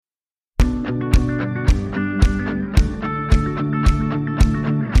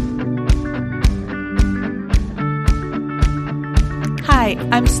Hi,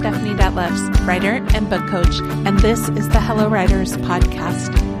 I'm Stephanie Detlefs, writer and book coach, and this is the Hello Writers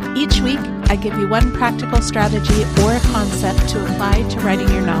podcast. Each week, I give you one practical strategy or a concept to apply to writing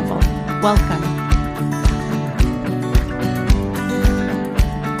your novel. Welcome.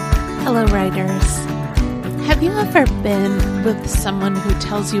 Hello, writers. Have you ever been with someone who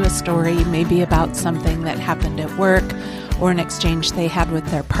tells you a story, maybe about something that happened at work or an exchange they had with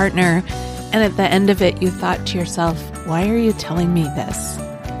their partner, and at the end of it, you thought to yourself, why are you telling me this?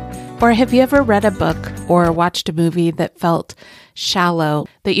 Or have you ever read a book or watched a movie that felt shallow,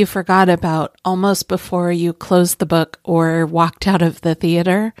 that you forgot about almost before you closed the book or walked out of the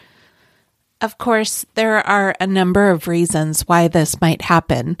theater? Of course, there are a number of reasons why this might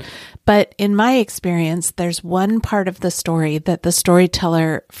happen, but in my experience, there's one part of the story that the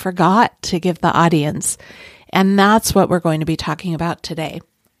storyteller forgot to give the audience, and that's what we're going to be talking about today.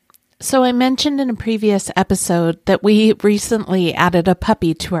 So I mentioned in a previous episode that we recently added a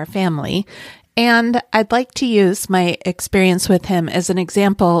puppy to our family, and I'd like to use my experience with him as an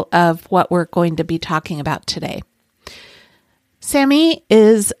example of what we're going to be talking about today. Sammy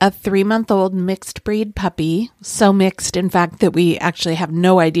is a 3-month-old mixed breed puppy, so mixed, in fact, that we actually have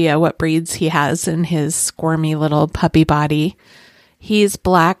no idea what breeds he has in his squirmy little puppy body. He's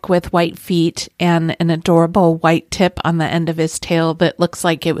black with white feet and an adorable white tip on the end of his tail that looks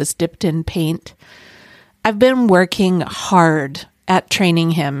like it was dipped in paint. I've been working hard at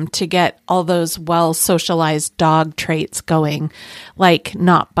training him to get all those well-socialized dog traits going, like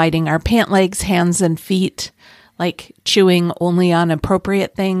not biting our pant legs, hands, and feet, like chewing only on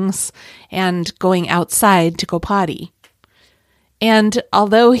appropriate things, and going outside to go potty. And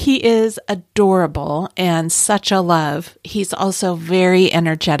although he is adorable and such a love, he's also very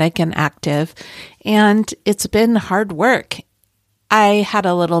energetic and active, and it's been hard work. I had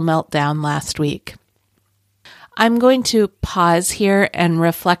a little meltdown last week. I'm going to pause here and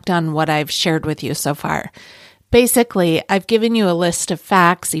reflect on what I've shared with you so far. Basically, I've given you a list of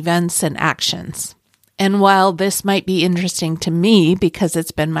facts, events, and actions. And while this might be interesting to me because it's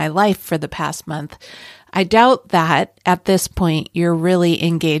been my life for the past month, I doubt that at this point you're really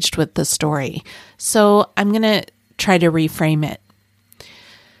engaged with the story. So I'm going to try to reframe it.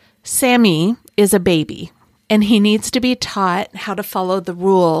 Sammy is a baby, and he needs to be taught how to follow the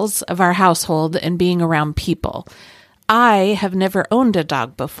rules of our household and being around people. I have never owned a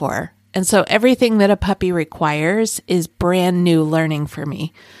dog before, and so everything that a puppy requires is brand new learning for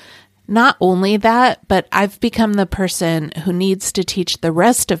me. Not only that, but I've become the person who needs to teach the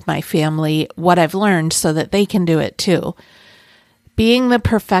rest of my family what I've learned so that they can do it too. Being the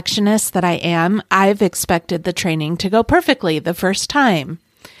perfectionist that I am, I've expected the training to go perfectly the first time.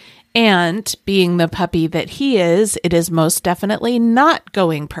 And being the puppy that he is, it is most definitely not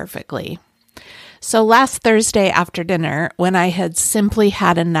going perfectly. So last Thursday after dinner, when I had simply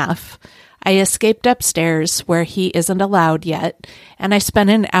had enough, I escaped upstairs where he isn't allowed yet, and I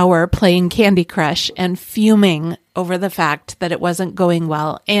spent an hour playing Candy Crush and fuming over the fact that it wasn't going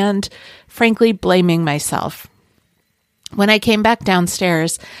well and, frankly, blaming myself. When I came back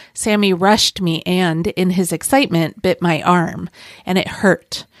downstairs, Sammy rushed me and, in his excitement, bit my arm, and it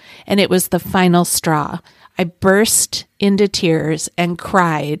hurt, and it was the final straw. I burst into tears and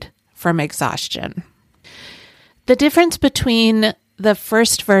cried from exhaustion. The difference between the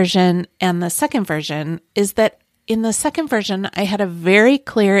first version and the second version is that in the second version, I had a very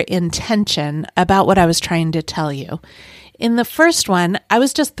clear intention about what I was trying to tell you. In the first one, I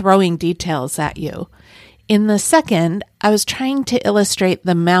was just throwing details at you. In the second, I was trying to illustrate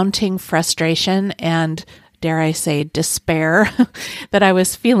the mounting frustration and, dare I say, despair that I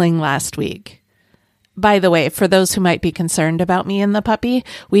was feeling last week. By the way, for those who might be concerned about me and the puppy,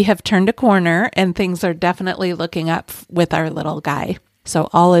 we have turned a corner and things are definitely looking up with our little guy. So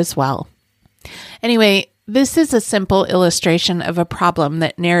all is well. Anyway, this is a simple illustration of a problem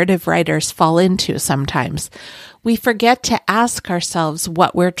that narrative writers fall into sometimes. We forget to ask ourselves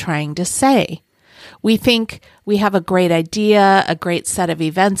what we're trying to say. We think we have a great idea, a great set of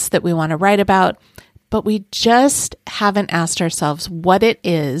events that we want to write about, but we just haven't asked ourselves what it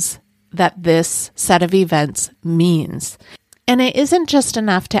is that this set of events means. And it isn't just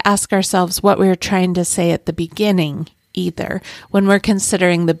enough to ask ourselves what we're trying to say at the beginning either, when we're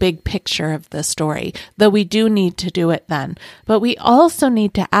considering the big picture of the story, though we do need to do it then. But we also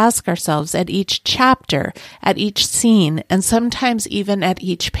need to ask ourselves at each chapter, at each scene, and sometimes even at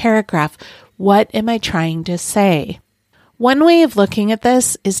each paragraph, what am I trying to say? One way of looking at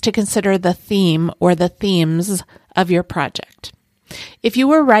this is to consider the theme or the themes of your project. If you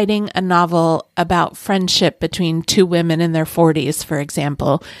were writing a novel about friendship between two women in their 40s, for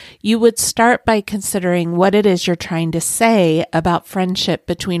example, you would start by considering what it is you're trying to say about friendship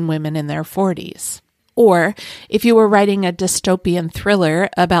between women in their 40s. Or if you were writing a dystopian thriller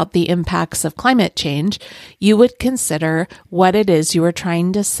about the impacts of climate change, you would consider what it is you were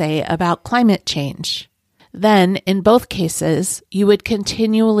trying to say about climate change. Then, in both cases, you would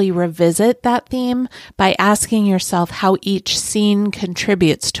continually revisit that theme by asking yourself how each scene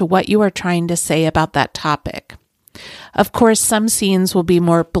contributes to what you are trying to say about that topic. Of course, some scenes will be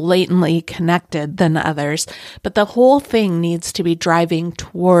more blatantly connected than others, but the whole thing needs to be driving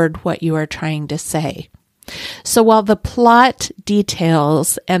toward what you are trying to say. So while the plot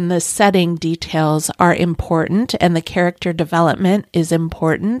details and the setting details are important and the character development is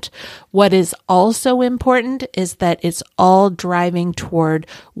important, what is also important is that it's all driving toward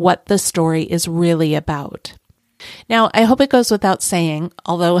what the story is really about. Now, I hope it goes without saying,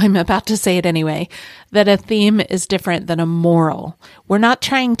 although I'm about to say it anyway, that a theme is different than a moral. We're not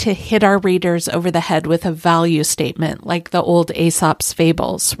trying to hit our readers over the head with a value statement like the old Aesop's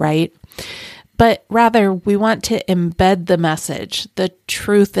fables, right? But rather, we want to embed the message, the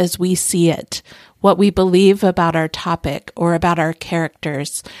truth as we see it, what we believe about our topic or about our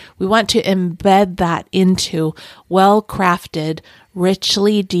characters. We want to embed that into well-crafted,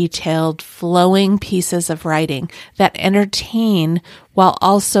 richly detailed, flowing pieces of writing that entertain while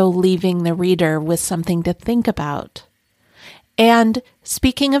also leaving the reader with something to think about. And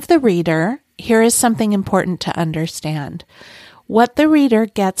speaking of the reader, here is something important to understand. What the reader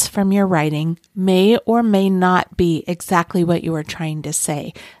gets from your writing may or may not be exactly what you are trying to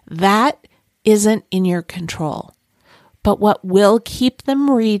say. That isn't in your control. But what will keep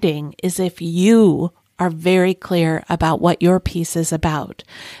them reading is if you are very clear about what your piece is about.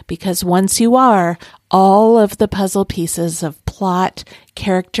 Because once you are, all of the puzzle pieces of plot,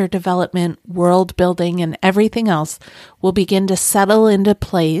 character development, world building, and everything else will begin to settle into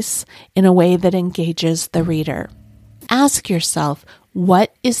place in a way that engages the reader. Ask yourself,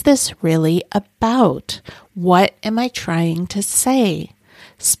 what is this really about? What am I trying to say?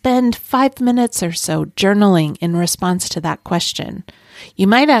 Spend 5 minutes or so journaling in response to that question. You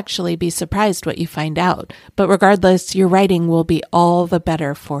might actually be surprised what you find out, but regardless, your writing will be all the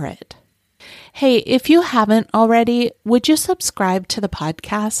better for it. Hey, if you haven't already, would you subscribe to the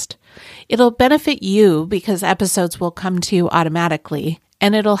podcast? It'll benefit you because episodes will come to you automatically.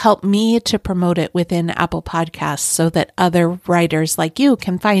 And it'll help me to promote it within Apple Podcasts so that other writers like you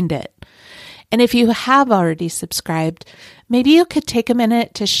can find it. And if you have already subscribed, maybe you could take a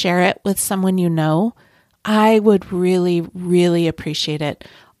minute to share it with someone you know. I would really, really appreciate it,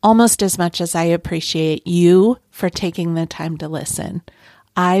 almost as much as I appreciate you for taking the time to listen.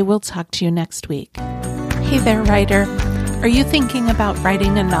 I will talk to you next week. Hey there, writer. Are you thinking about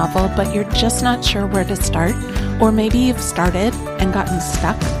writing a novel, but you're just not sure where to start? Or maybe you've started and gotten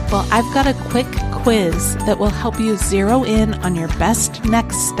stuck? Well, I've got a quick quiz that will help you zero in on your best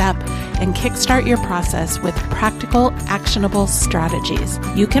next step and kickstart your process with practical, actionable strategies.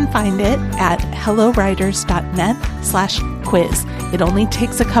 You can find it at hellowriters.net/quiz. It only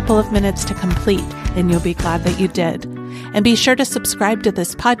takes a couple of minutes to complete, and you'll be glad that you did. And be sure to subscribe to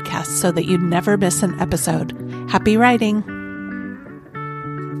this podcast so that you never miss an episode. Happy writing!